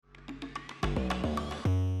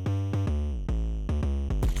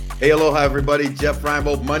Hey, aloha, everybody. Jeff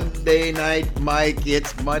Reinbold, Monday Night Mike.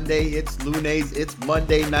 It's Monday. It's Lunes. It's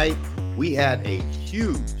Monday night. We had a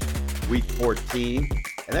huge Week 14,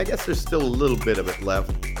 and I guess there's still a little bit of it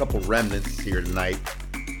left. A couple remnants here tonight.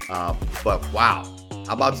 But wow,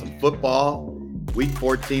 how about some football? Week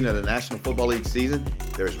 14 of the National Football League season.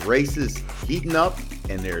 There's races heating up,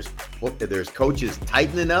 and there's coaches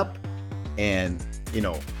tightening up, and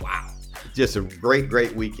wow, just a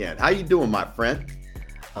great weekend. How you doing, my friend?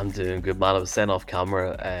 I'm doing good, man. I was sent off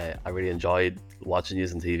camera. I really enjoyed watching you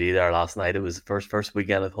on TV there last night. It was the first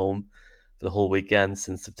weekend at home for the whole weekend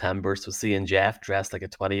since September. So seeing Jeff dressed like a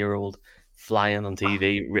 20-year-old flying on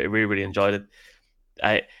TV, really enjoyed it.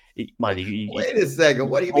 Wait a second.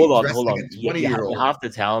 What do you hold mean on, dressed hold like on. a 20-year-old? You have to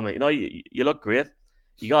tell me. You look great.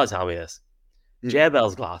 You gotta tell me this.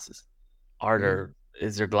 J-Bell's glasses.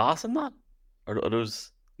 Is there glass in that? Are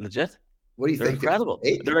those legit? What do you They're think? incredible.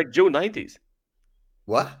 They're like Joe 90s.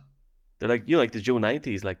 What? They're like like the Joe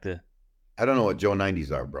 90s, like the. I don't know what Joe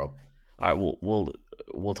 90s are, bro. All right, we'll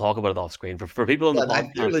talk about it off screen for people in the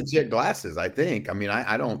podcast. They're legit glasses, I think. I mean,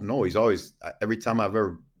 I don't know. He's always every time I've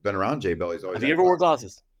ever been around J Bell, he's always. Have you ever wore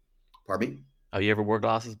glasses? Pardon me? Have you ever wore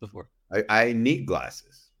glasses before? I need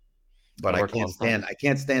glasses, but I can't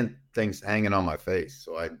stand things hanging on my face,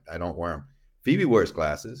 so I don't wear them. Phoebe wears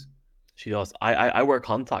glasses. She does. I wear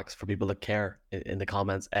contacts for people that care in the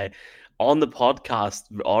comments. On the podcast,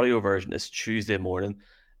 the audio version is Tuesday morning.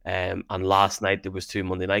 And last night there was 2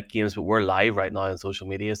 Monday night games, but we're live right now on social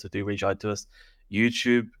media, so do reach out to us.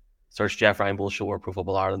 YouTube, search Jeff Reinbold Show or Pro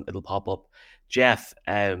Football Ireland, it'll pop up. Jeff,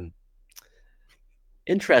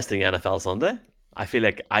 interesting NFL Sunday. I feel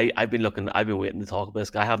like I've been waiting to talk about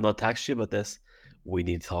this. I have not texted you about this. We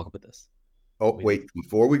need to talk about this. Oh, wait,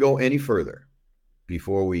 before we go any further,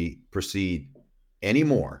 before we proceed any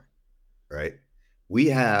more, right? We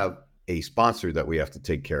have a sponsor that we have to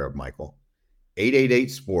take care of, Michael.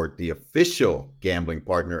 888 Sport, the official gambling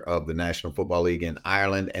partner of the National Football League in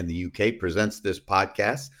Ireland and the UK, presents this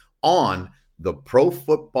podcast on the Pro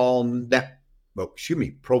Football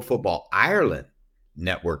Ireland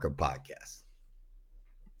network of podcasts.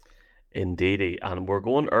 Indeedy, and we're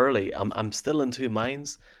going early. I'm still in two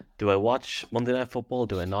minds. Do I watch Monday Night Football?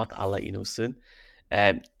 Do I not? I'll let you know soon.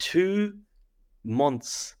 2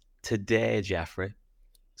 months today, Jeffrey.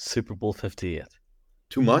 Super Bowl 58.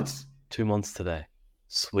 2 months? 2 months today.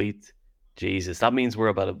 Sweet Jesus. That means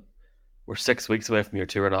we're 6 weeks away from your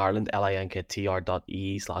tour in Ireland,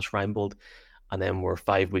 linktr.ee/Reinbold, and then we're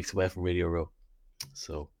 5 weeks away from Radio Row.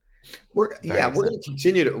 So we're going to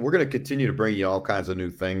continue to bring you all kinds of new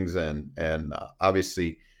things, and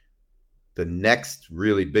obviously the next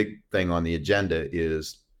really big thing on the agenda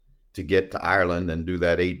is to get to Ireland and do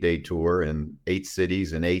that 8-day tour in 8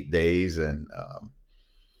 cities in 8 days, and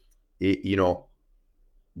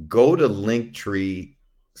go to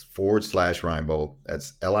Linktree/Reinbold.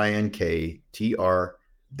 That's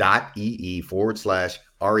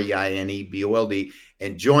linktr.ee/REINEBOLD,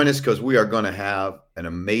 and join us because we are going to have an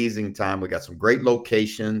amazing time. We got some great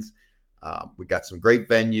locations. We got some great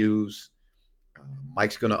venues.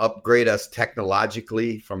 Mike's going to upgrade us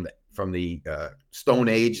technologically from the Stone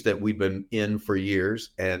Age that we've been in for years,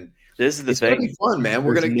 and this is the thing. It's going to be fun, man.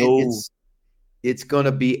 It's going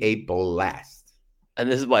to be a blast.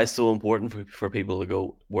 And this is why it's so important for people to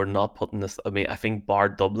go. We're not putting this. I mean, I think bar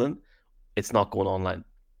Dublin, it's not going online.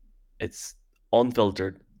 It's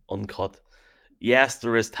unfiltered, uncut. Yes,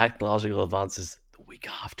 there is technological advances the week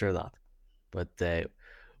after that, but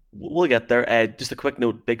we'll get there. Just a quick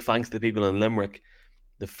note: big thanks to the people in Limerick.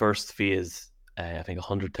 The first phase, I think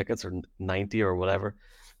 100 tickets or 90 or whatever,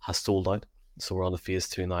 has sold out. So we're on the phase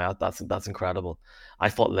 2 now. That's incredible. I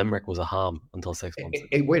thought Limerick was a ham until 6 months ago.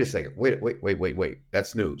 Hey, wait a second. Wait.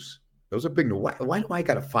 That's news. Those are big news. Why do I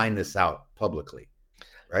got to find this out publicly?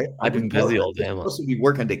 Right? I've been busy all day. We're supposed to be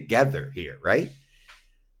working together here, right?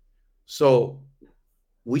 So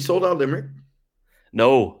we sold out Limerick.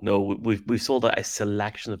 No, we've sold out a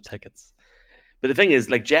selection of tickets. But the thing is,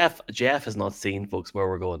 like Jeff has not seen, folks, where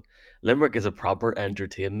we're going. Limerick is a proper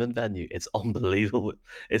entertainment venue. It's unbelievable.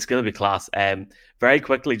 It's going to be class. Very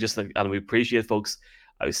quickly, and we appreciate, folks.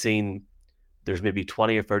 I was seeing there's maybe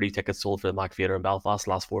 20 or 30 tickets sold for the Mac Theatre in Belfast the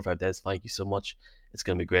last 4 or 5 days. Thank you so much. It's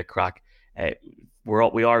going to be great crack.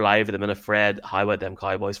 We are live at the minute. Fred, how about them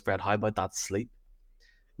Cowboys? Fred, how about that sleep?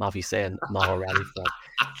 Maffy saying, not already, Fred.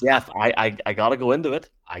 Jeff, I got to go into it.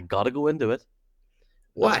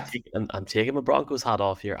 What? I'm taking my Broncos hat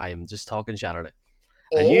off here. I am just talking Saturday.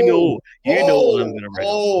 And you know what I'm going to bring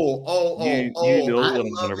up. You know what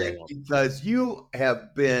I'm going to bring up. Because you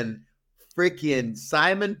have been freaking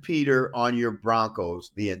Simon Peter on your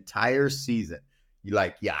Broncos the entire season. You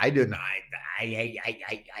like, yeah, I didn't.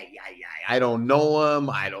 I don't know him.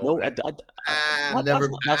 I don't. No, I've never.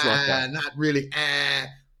 that's not fair. Not really.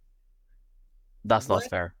 That's not What?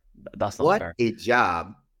 fair. That's not What fair. a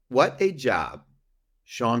job! What a job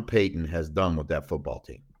Sean Payton has done with that football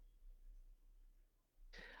team.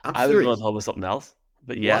 I'm I was going serious. to talk about something else,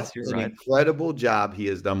 but What yes, you're an right. incredible job he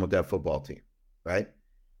has done with that football team, right?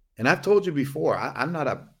 And I've told you before, I'm not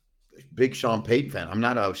a big Sean Payton fan. I'm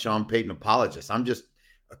not a Sean Payton apologist. I'm just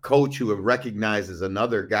a coach who recognizes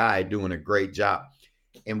another guy doing a great job.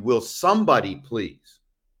 And will somebody please,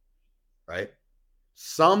 right?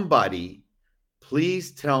 Somebody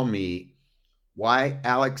please tell me why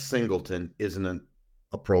Alex Singleton isn't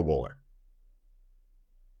a Pro Bowler?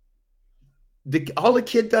 All the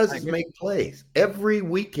kid does I is agree. make plays. Every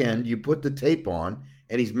weekend, you put the tape on,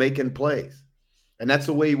 and he's making plays. And that's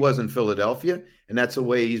the way he was in Philadelphia, and that's the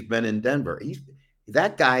way he's been in Denver.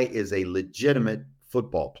 That guy is a legitimate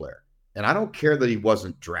football player. And I don't care that he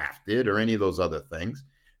wasn't drafted or any of those other things.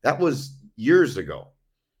 That was years ago.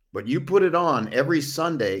 But you put it on every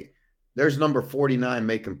Sunday, there's number 49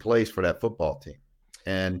 making plays for that football team.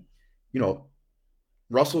 And, you know,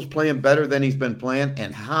 Russell's playing better than he's been playing.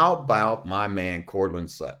 And how about my man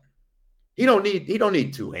Cortland Sutton? He don't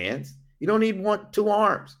need two hands. He don't need two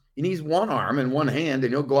arms. He needs one arm and one hand,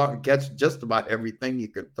 and he'll go out and catch just about everything you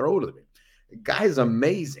can throw to him. The guy's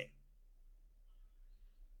amazing.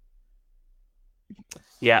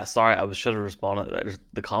 Yeah, sorry, I should have responded.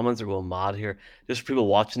 The comments are going mad here. Just for people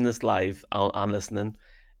watching this live and listening,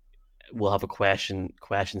 we'll have a question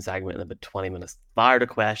segment in about 20 minutes. Fire the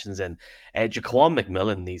questions in. Jaquan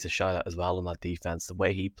McMillan needs a shout out as well on that defense. The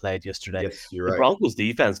way he played yesterday, Yes, you're the right. Broncos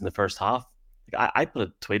defense in the first half. Like, I put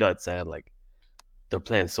a tweet out saying like they're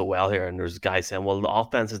playing so well here, and there's guys saying, "Well, the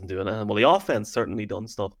offense isn't doing it." Well, the offense certainly done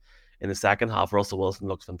stuff in the second half. Russell Wilson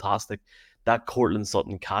looked fantastic. That Cortland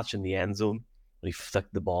Sutton catch in the end zone when he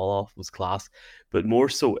flicked the ball off was class. But more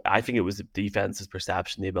so, I think it was the defense's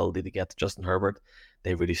perception, the ability to get to Justin Herbert.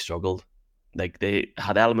 They really struggled. Like they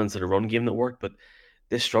had elements of the run game that worked, but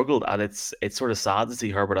they struggled, and it's sort of sad to see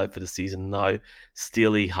Herbert out for the season now.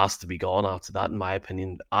 Staley has to be gone after that, in my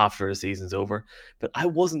opinion, after the season's over. But I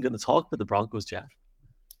wasn't going to talk about the Broncos, Jeff.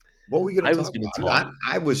 What were we going I to was talk going to about? talk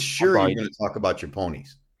I was sure you about were going to talk about your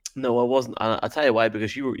ponies. no, I wasn't. And I'll tell you why,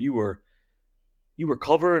 because you were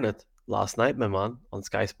covering it last night, my man, on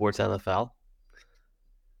Sky Sports NFL.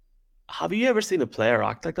 Have you ever seen a player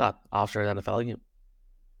act like that after an NFL game?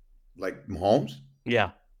 Like Mahomes?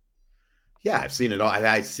 Yeah. Yeah, I've seen it all.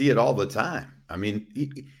 I see it all the time. I mean,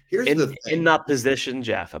 here's the In thing. that position,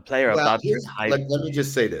 Jeff, a player of Well, that type. let me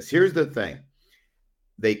just say this. Here's the thing.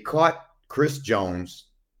 They caught Chris Jones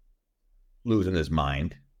losing his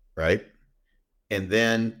mind, right? And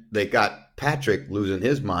then they got Patrick losing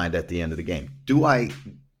his mind at the end of the game.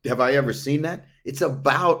 Have I ever seen that? It's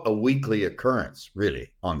about a weekly occurrence,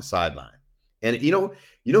 really, on the sideline. And you know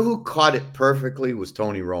who caught it perfectly was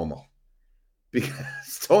Tony Romo.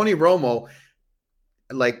 Because Tony Romo,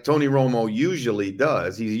 like Tony Romo usually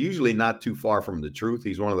does, he's usually not too far from the truth.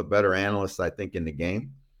 He's one of the better analysts, I think, in the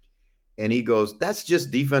game. And he goes, that's just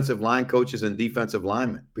defensive line coaches and defensive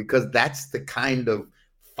linemen, because that's the kind of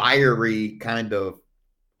fiery kind of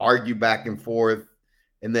argue back and forth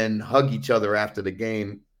and then hug each other after the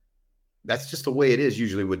game. That's just the way it is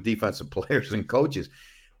usually with defensive players and coaches.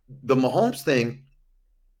 The Mahomes thing,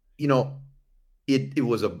 it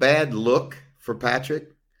was a bad look for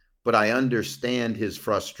Patrick, but I understand his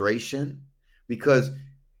frustration because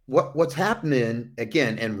what's happening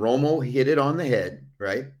again, and Romo hit it on the head,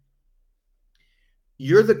 right?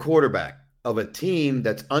 You're the quarterback of a team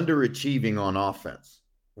that's underachieving on offense.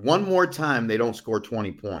 One more time, they don't score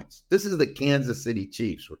 20 points. This is the Kansas City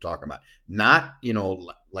Chiefs we're talking about, not,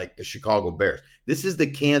 like the Chicago Bears. This is the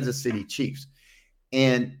Kansas City Chiefs.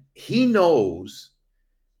 And he knows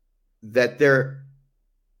that they're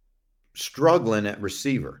struggling at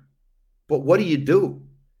receiver. But what do?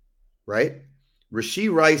 Right?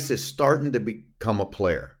 Rashee Rice is starting to become a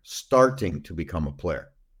player,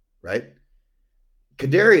 right?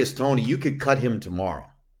 Kadarius Toney, you could cut him tomorrow,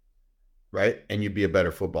 right? And you'd be a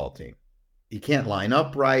better football team. He can't line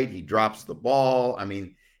up right. He drops the ball. I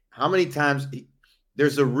mean, how many times?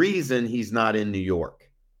 There's a reason he's not in New York,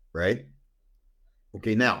 right?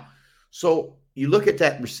 Okay, now, so you look at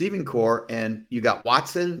that receiving core, and you got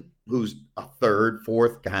Watson, who's a third,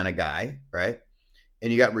 fourth kind of guy, right?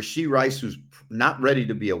 And you got Rashee Rice, who's not ready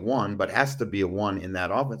to be a one, but has to be a one in that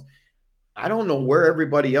offense. I don't know where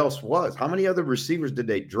everybody else was. How many other receivers did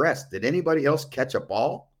they dress? Did anybody else catch a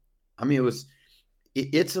ball? I mean,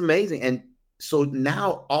 it's amazing. And so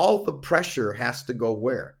now all the pressure has to go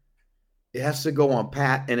where? It has to go on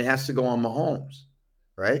Pat, and it has to go on Mahomes,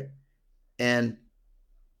 right? And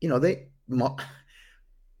they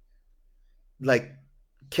like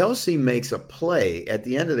Kelsey makes a play at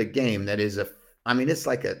the end of the game that is it's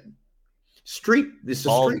like it's a street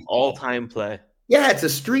All ball. time play. Yeah, it's a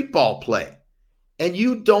street ball play. And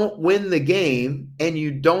you don't win the game and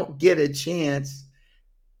you don't get a chance,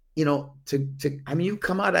 you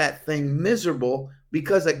come out of that thing miserable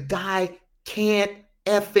because a guy can't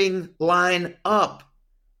effing line up,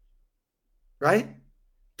 right?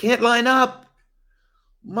 Can't line up.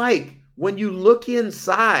 Mike, when you look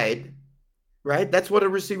inside, right? That's what a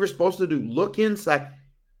receiver's supposed to do. Look inside.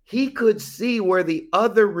 He could see where the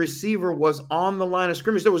other receiver was on the line of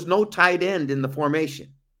scrimmage. There was no tight end in the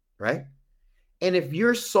formation, right? And if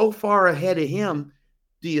you're so far ahead of him,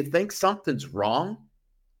 do you think something's wrong?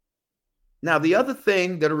 Now, the other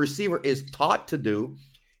thing that a receiver is taught to do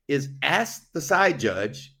is ask the side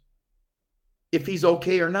judge if he's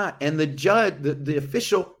okay or not. And the judge, the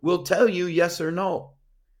official, will tell you yes or no.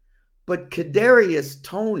 But Kadarius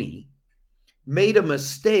Toney made a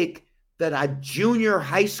mistake that a junior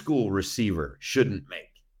high school receiver shouldn't make.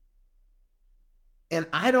 And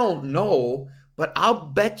I don't know, but I'll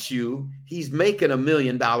bet you he's making $1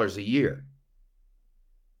 million a year.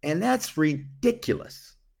 And that's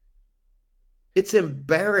ridiculous. It's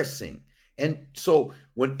embarrassing. And so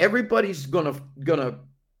when everybody's gonna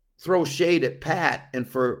throw shade at Pat and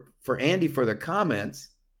for Andy for their comments,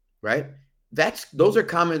 right? Those are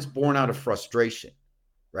comments born out of frustration,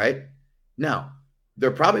 right? Now,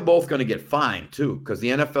 they're probably both going to get fined too, because the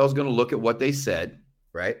NFL is going to look at what they said,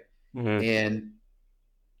 right? Mm-hmm.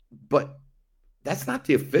 But that's not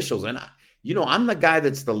the officials. And I'm the guy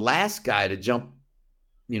that's the last guy to jump,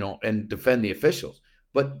 and defend the officials.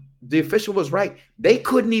 But the official was right. They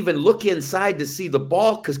couldn't even look inside to see the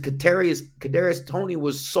ball because Kadarius Toney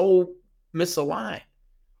was so misaligned.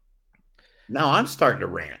 Now I'm starting to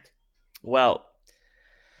rant. Well,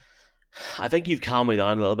 I think you've calmed me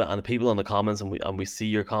down a little bit, and the people in the comments, and we see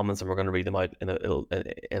your comments, and we're going to read them out in a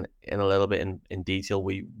little bit in detail.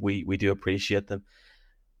 We do appreciate them.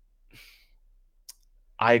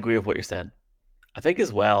 I agree with what you're saying. I think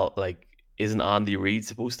as well, like, isn't Andy Reid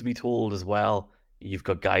supposed to be told as well? You've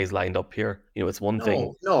got guys lined up here. It's one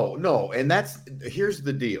thing No, and here's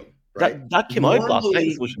the deal, right? that came out last night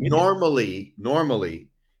on social media. Normally,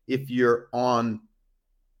 if you're on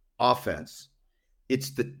offense,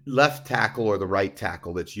 it's the left tackle or the right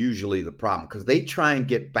tackle that's usually the problem because they try and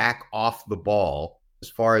get back off the ball as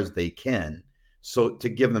far as they can, so to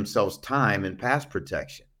give themselves time in pass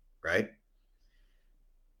protection, right?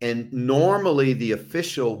 And normally the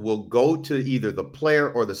official will go to either the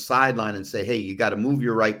player or the sideline and say, hey, you got to move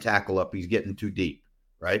your right tackle up. He's getting too deep,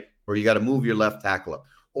 right? Or you got to move your left tackle up.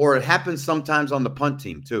 Or it happens sometimes on the punt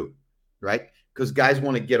team too, right? Because guys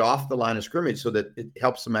want to get off the line of scrimmage so that it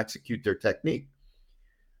helps them execute their technique.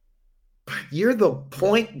 But you're the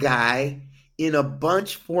point guy in a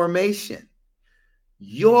bunch formation.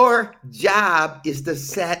 Your job is to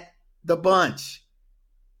set the bunch,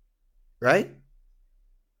 right?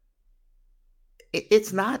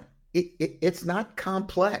 It's not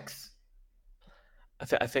complex.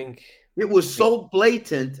 I think it was so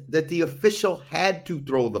blatant that the official had to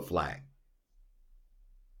throw the flag.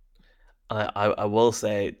 I will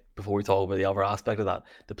say, before we talk about the other aspect of that,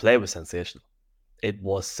 the play was sensational. It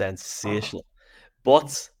was sensational.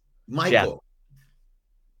 But Michael,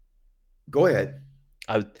 go ahead.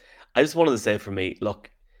 I just wanted to say, for me,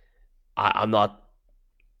 look, I'm not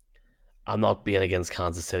being against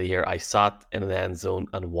Kansas City here. I sat in an end zone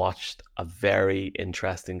and watched a very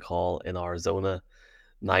interesting call in Arizona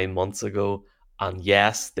 9 months ago. And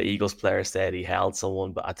yes, the Eagles player said he held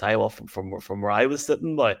someone, but I tell you what, from where I was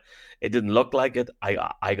sitting, but it didn't look like it.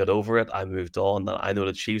 I got over it. I moved on. And I know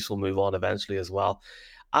the Chiefs will move on eventually as well.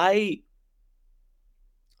 I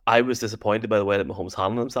was disappointed by the way that Mahomes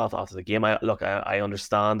handled himself after the game. I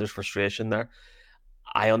understand there's frustration there.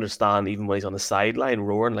 I understand even when he's on the sideline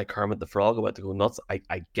roaring like Kermit the Frog about to go nuts.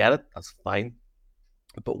 I get it. That's fine.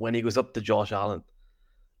 But when he goes up to Josh Allen,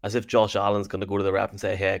 as if Josh Allen's going to go to the ref and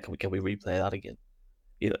say, hey, can we replay that again?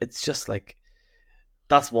 It's just like,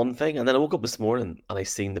 that's one thing. And then I woke up this morning and I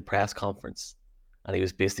seen the press conference and he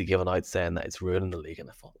was basically giving out saying that it's ruining the league. And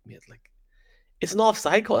I thought, mate, like, it's an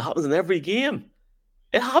offside call. It happens in every game.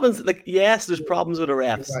 It happens. Like, yes, there's problems with the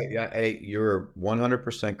refs. You're right. Yeah, hey, you're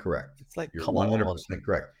 100% correct. It's like, you're come 100% on.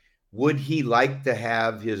 correct. Would he like to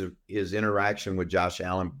have his interaction with Josh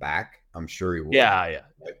Allen back? I'm sure he would. Yeah.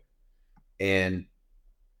 Right? And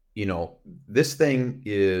this thing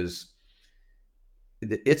is,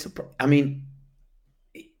 it's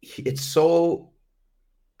so,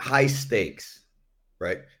 high stakes,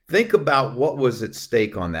 right? Think about what was at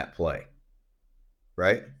stake on that play,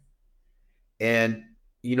 right? And,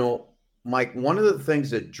 you know, Mike, one of the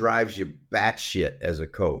things that drives you batshit as a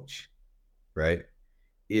coach, right,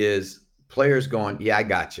 is players going, "Yeah, I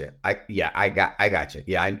got you. I got you.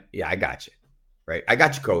 I got you." Right? I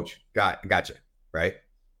got you, coach. Got you. Right?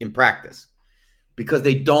 In practice. Because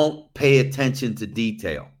they don't pay attention to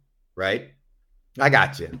detail, right? I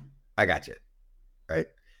got you. I got you. Right?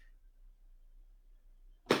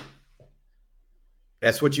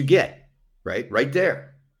 That's what you get, right? Right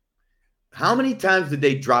there. How many times did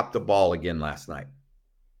they drop the ball again last night?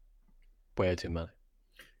 Way too many.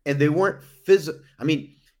 And they weren't physical. I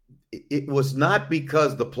mean, it was not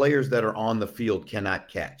because the players that are on the field cannot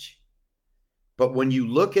catch. But when you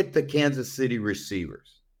look at the Kansas City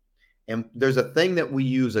receivers, and there's a thing that we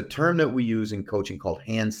use, a term that we use in coaching called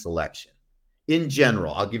hand selection. In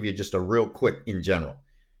general, I'll give you just a real quick in general.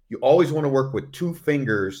 You always want to work with two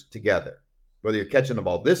fingers together, whether you're catching the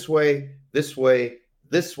ball this way, this way,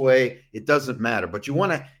 this way, it doesn't matter. But you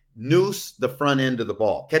want to noose the front end of the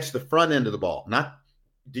ball, catch the front end of the ball. Not,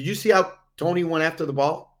 did you see how Tony went after the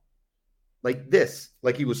ball? Like this,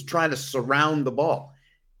 like he was trying to surround the ball.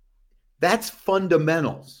 That's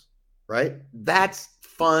fundamentals, right? That's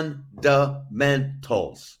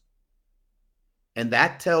fundamentals. And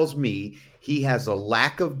that tells me he has a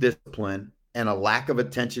lack of discipline and a lack of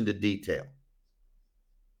attention to detail.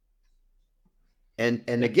 And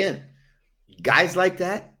again, guys like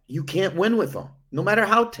that, you can't win with them, no matter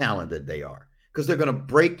how talented they are, because they're going to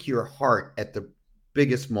break your heart at the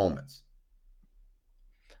biggest moments.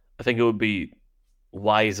 I think it would be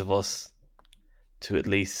wise of us to at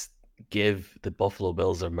least give the Buffalo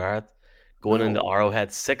Bills their merit. Going into Arrowhead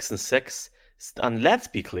 6-6, and let's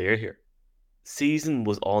be clear here, season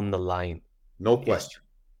was on the line. No question.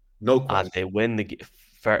 No And question. they win the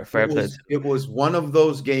fair play. It was one of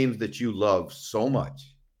those games that you love so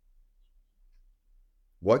much.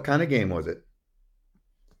 What kind of game was it?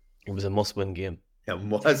 It was a must-win game. A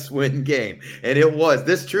must-win game. And it was.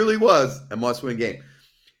 This truly was a must-win game.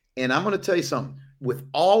 And I'm going to tell you something. With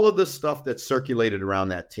all of the stuff that circulated around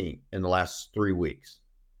that team in the last 3 weeks,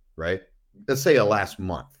 right? Let's say the last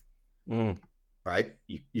month, right?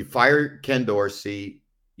 You fire Ken Dorsey,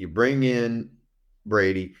 you bring in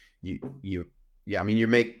Brady, you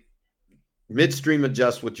make midstream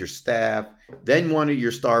adjust with your staff. Then one of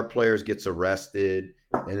your star players gets arrested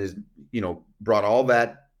and is, brought all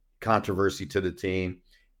that controversy to the team.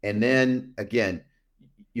 And then again,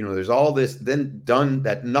 there's all this. Then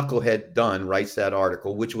that knucklehead Dunn writes that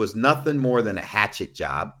article, which was nothing more than a hatchet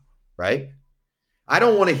job, right? I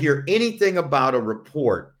don't want to hear anything about a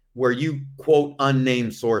report where you quote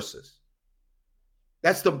unnamed sources.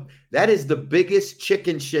 That is the biggest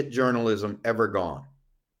chicken shit journalism ever gone.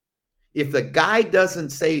 If the guy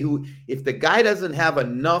doesn't if the guy doesn't have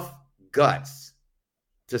enough guts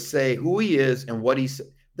to say who he is and what he said,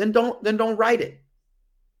 then don't write it.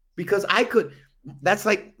 Because that's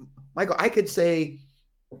like, Michael, I could say,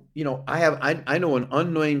 I know an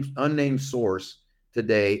unnamed source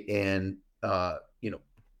today, and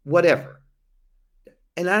whatever,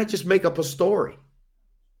 and I just make up a story.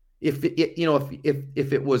 If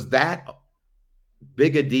it was that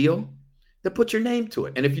big a deal, then put your name to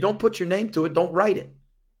it. And if you don't put your name to it, don't write it.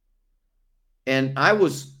 And I'm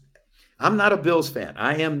not a Bills fan.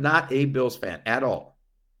 I am not a Bills fan at all,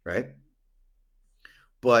 right?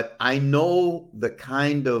 But I know the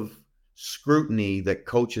kind of scrutiny that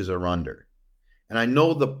coaches are under. And I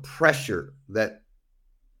know the pressure that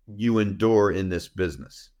you endure in this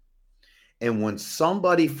business. And when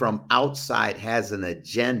somebody from outside has an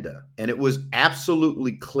agenda, and it was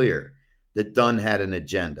absolutely clear that Dunn had an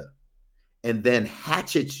agenda, and then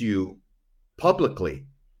hatchets you publicly,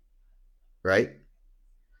 right?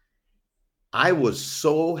 I was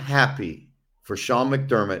so happy for Sean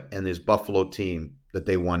McDermott and his Buffalo team that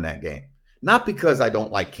they won that game. Not because I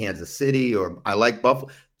don't like Kansas City or I like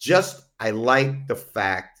Buffalo, just I like the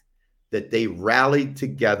fact that they rallied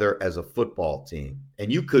together as a football team.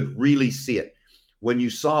 And you could really see it when you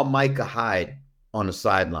saw Micah Hyde on the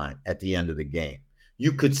sideline at the end of the game.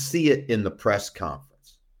 You could see it in the press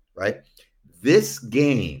conference, right? This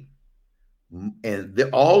game and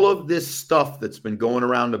all of this stuff that's been going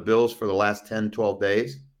around the Bills for the last 10, 12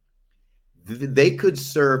 days, they could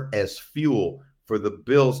serve as fuel for the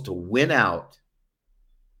Bills to win out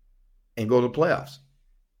and go to the playoffs.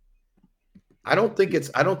 I don't think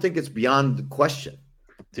it's beyond the question.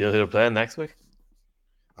 Do you know who they're playing next week?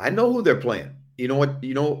 I know who they're playing. You know what?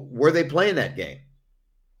 Where they playing that game?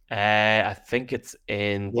 I think it's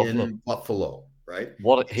in Buffalo. In Buffalo, right?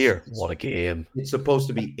 What a game. It's supposed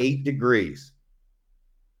to be 8 degrees.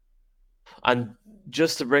 And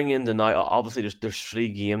just to bring in the night, obviously there's 3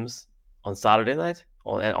 games on Saturday night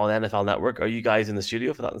on NFL Network. Are you guys in the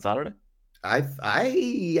studio for that on Saturday?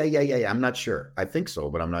 Yeah. I'm not sure. I think so,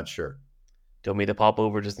 but I'm not sure. Do you want me to pop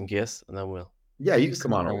over just in case, and then we'll Yeah, you can just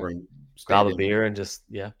come sit on down, over and grab stand a in. beer, and just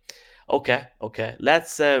yeah. Okay.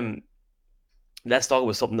 Let's talk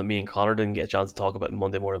about something that me and Connor didn't get a chance to talk about in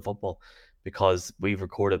Monday Morning Football because we've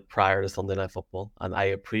recorded prior to Sunday Night Football, and I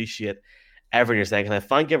appreciate everything you're saying. And I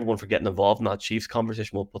thank everyone for getting involved in that Chiefs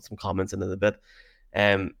conversation. We'll put some comments in a bit.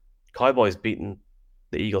 Cowboys beating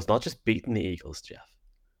the Eagles, not just beating the Eagles, Jeff,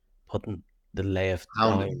 putting the left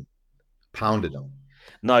down. Pounded them.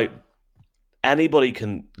 Now, anybody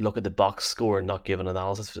can look at the box score and not give an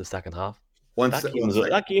analysis for the second half. One second.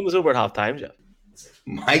 That game was over at half time, Jeff.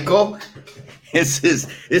 Michael,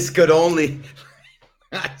 this could only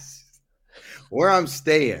where I'm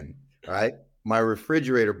staying, all right? My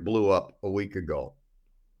refrigerator blew up a week ago.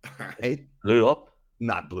 All right? Blew up.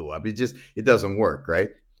 Not blew up. It doesn't work,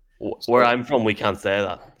 right? Where I'm from, we can't say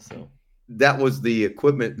that. So that was the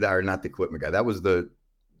equipment, or not the equipment guy. That was the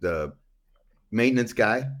maintenance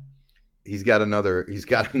guy. He's got another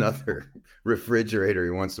refrigerator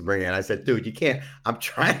he wants to bring in. I said, dude, you can't. I'm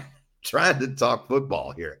trying to talk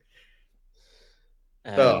football here.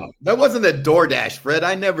 That wasn't a DoorDash, Fred.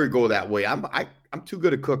 I never go that way. I'm too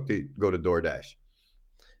good a cook to go to DoorDash.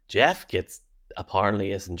 Jeff gets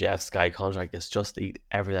apparently is in Jeff's Sky contract is just eat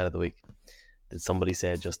every night of the week. Did somebody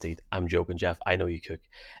say just eat? I'm joking, Jeff. I know you cook.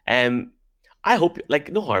 I hope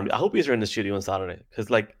no harm. I hope you're in the studio on Saturday because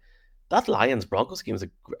that Lions Broncos game is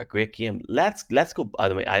a great game. Let's go. By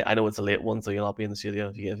the way, I know it's a late one, so you'll not be in the studio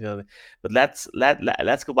if you know me. But let's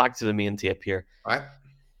go back to the main tape here. All right.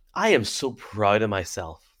 I am so proud of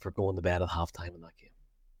myself for going to bed at halftime in that game.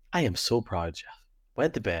 I am so proud, Jeff.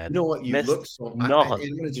 Went to bed. You know what? You look so.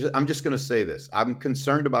 I'm just going to say this. I'm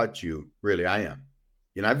concerned about you. Really, I am.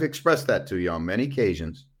 I've expressed that to you on many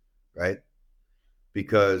occasions, right?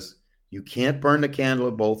 Because you can't burn the candle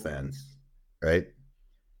at both ends, right?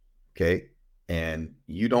 Okay. And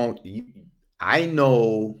I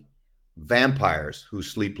know vampires who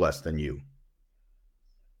sleep less than you,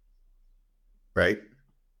 right?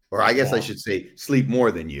 Or I guess I should say sleep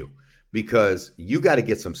more than you, because you got to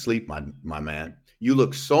get some sleep, my man. You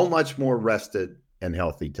look so much more rested and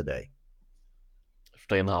healthy today.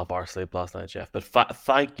 3.5 hours sleep last night, Jeff. But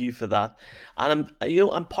thank you for that. And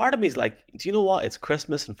I'm part of me is like, do you know what? It's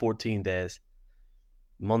Christmas in 14 days.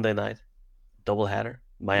 Monday night, doubleheader,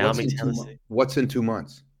 Miami, Tennessee. What's in 2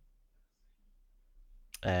 months?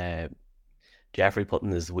 Jeffrey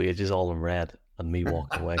putting his wages all in red and me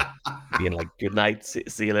walking away, being like, "Good night,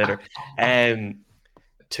 see you later."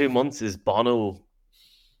 2 months is Bono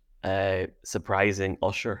surprising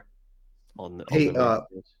Usher.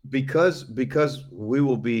 Because we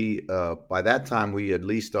will be by that time, we at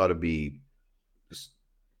least ought to be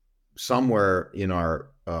somewhere in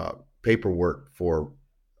our paperwork for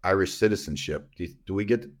Irish citizenship. Do we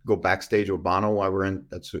get to go backstage with Bono while we're at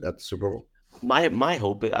the Super Bowl? My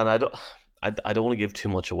hope, and I don't want to give too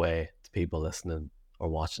much away to people listening or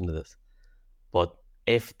watching to this, but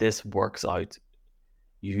if this works out,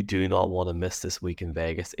 you do not want to miss this week in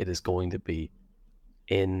Vegas. It is going to be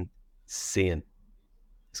insane.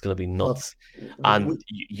 It's going to be nuts. And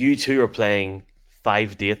you two are playing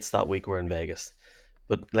 5 dates that week. We're in Vegas.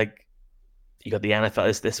 But you got the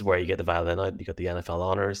NFL. This is where you get the violin out. You got the NFL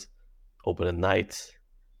honors, opening night.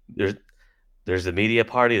 There's a media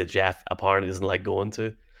party that Jeff apparently doesn't like going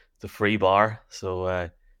to. It's a free bar. So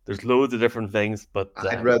there's loads of different things. But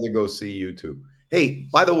I'd rather go see you two. Hey,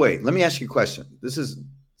 by the way, let me ask you a question.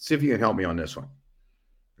 See if you can help me on this one.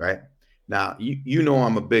 Right? Now, you know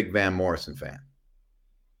I'm a big Van Morrison fan.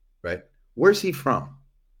 Right? Where's he from?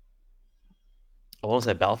 I want to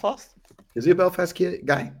say Belfast. Is he a Belfast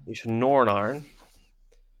guy? He's from Northern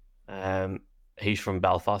Ireland. He's from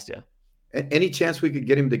Belfast, yeah. Any chance we could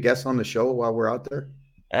get him to guest on the show while we're out there?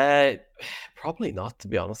 Probably not, to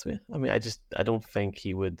be honest with you. I mean, I don't think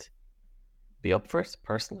he would be up for it,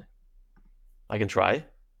 personally. I can try.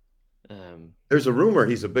 There's a rumor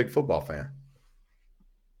he's a big football fan.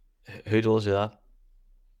 Who told you that?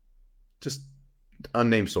 Just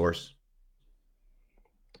unnamed source.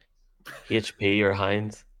 HP or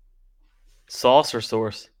Heinz? Sauce or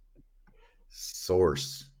source?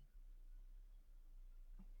 Source.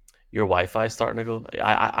 Your Wi-Fi starting to go.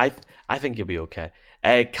 I think you'll be okay.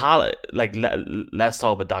 Cal, let's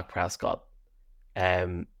talk about Dak Prescott.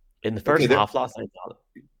 In the first half last night.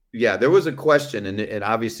 Yeah, there was a question, and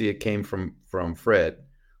obviously it came from Fred,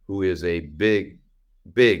 who is a big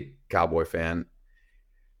Cowboy fan.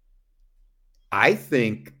 I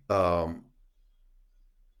think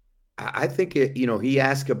it, he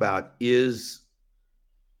asked about is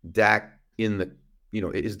Dak in the,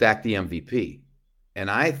 is Dak the MVP? And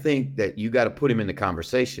I think that you got to put him in the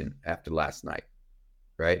conversation after last night,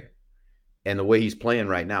 right? And the way he's playing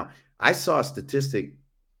right now. I saw a statistic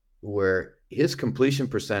where his completion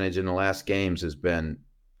percentage in the last games has been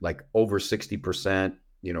like over 60%.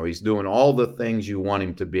 He's doing all the things you want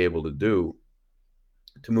him to be able to do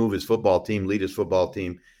to move his football team, lead his football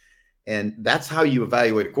team. And that's how you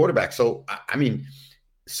evaluate a quarterback. So, I mean,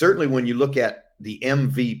 certainly when you look at the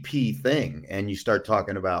MVP thing and you start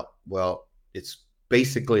talking about, well, it's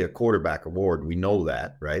basically a quarterback award. We know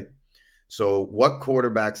that, right? So what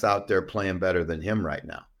quarterback's out there playing better than him right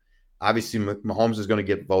now? Obviously, Mahomes is going to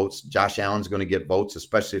get votes. Josh Allen's going to get votes,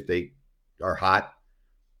 especially if they are hot.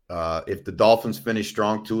 If the Dolphins finish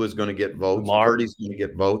strong, Tua is going to get votes. Lamar. Purdy's going to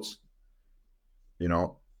get votes.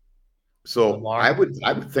 So Lamar. I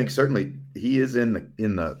would think certainly he is in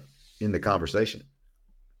the conversation.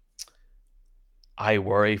 I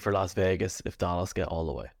worry for Las Vegas if Dallas get all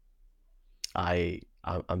the way.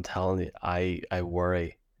 I'm telling you, I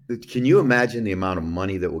worry. Can you imagine the amount of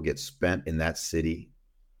money that will get spent in that city,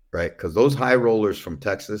 right? Because those high rollers from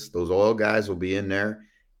Texas, those oil guys will be in there,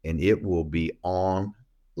 and it will be on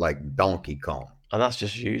like Donkey Kong. And that's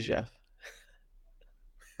just you, Jeff.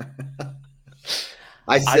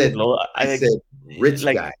 I said rich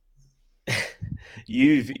guy.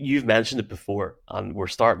 You've mentioned it before, and we're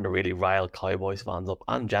starting to really rile Cowboys fans up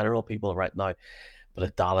and general people right now. But a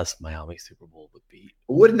Dallas Miami Super Bowl would be.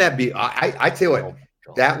 Wouldn't that be? I tell you what,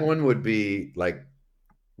 that one would be like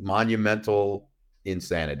monumental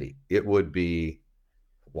insanity. It would be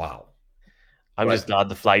wow. I'm just glad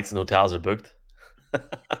the flights and hotels are booked.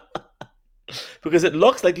 Because it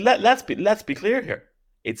looks like let's be clear here.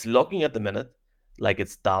 It's looking at the minute like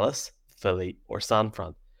it's Dallas, Philly, or San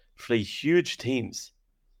Fran. 3 huge teams.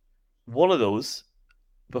 One of those,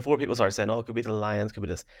 before people start saying, "Oh, it could be the Lions, could be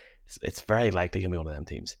this," it's very likely going to be one of them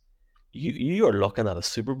teams. You are looking at a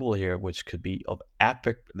Super Bowl here, which could be of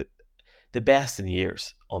epic, the best in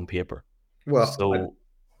years on paper. Well, so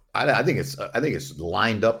I think it's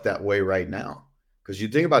lined up that way right now because you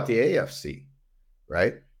think about the AFC,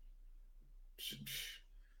 right?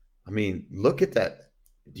 I mean, look at that.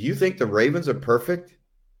 Do you think the Ravens are perfect?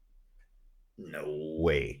 No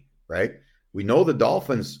way, right? We know the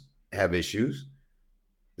Dolphins have issues.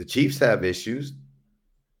 The Chiefs have issues.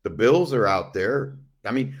 The Bills are out there.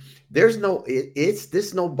 I mean, there's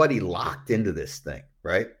nobody locked into this thing,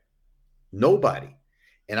 right? Nobody.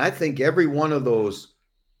 And I think every one of those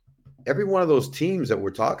teams that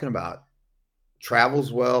we're talking about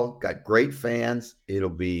travels well, got great fans. It'll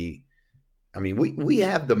be, I mean, we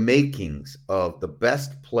have the makings of the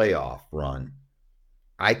best playoff run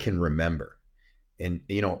I can remember. And,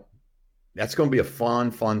 that's going to be a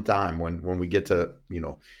fun time when we get to,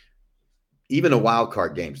 even the wild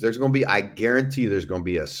card games. I guarantee you there's going to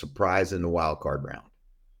be a surprise in the wild card round.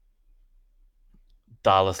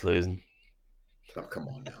 Dallas losing. Oh, come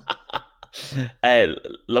on now.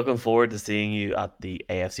 Looking forward to seeing you at the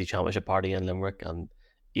AFC Championship party in Limerick and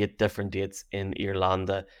 8 different dates in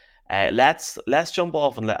Irlanda. Let's jump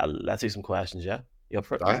off and let's do some questions, yeah? You up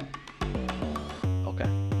for it? All right. Okay.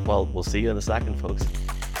 Well, we'll see you in a second, folks.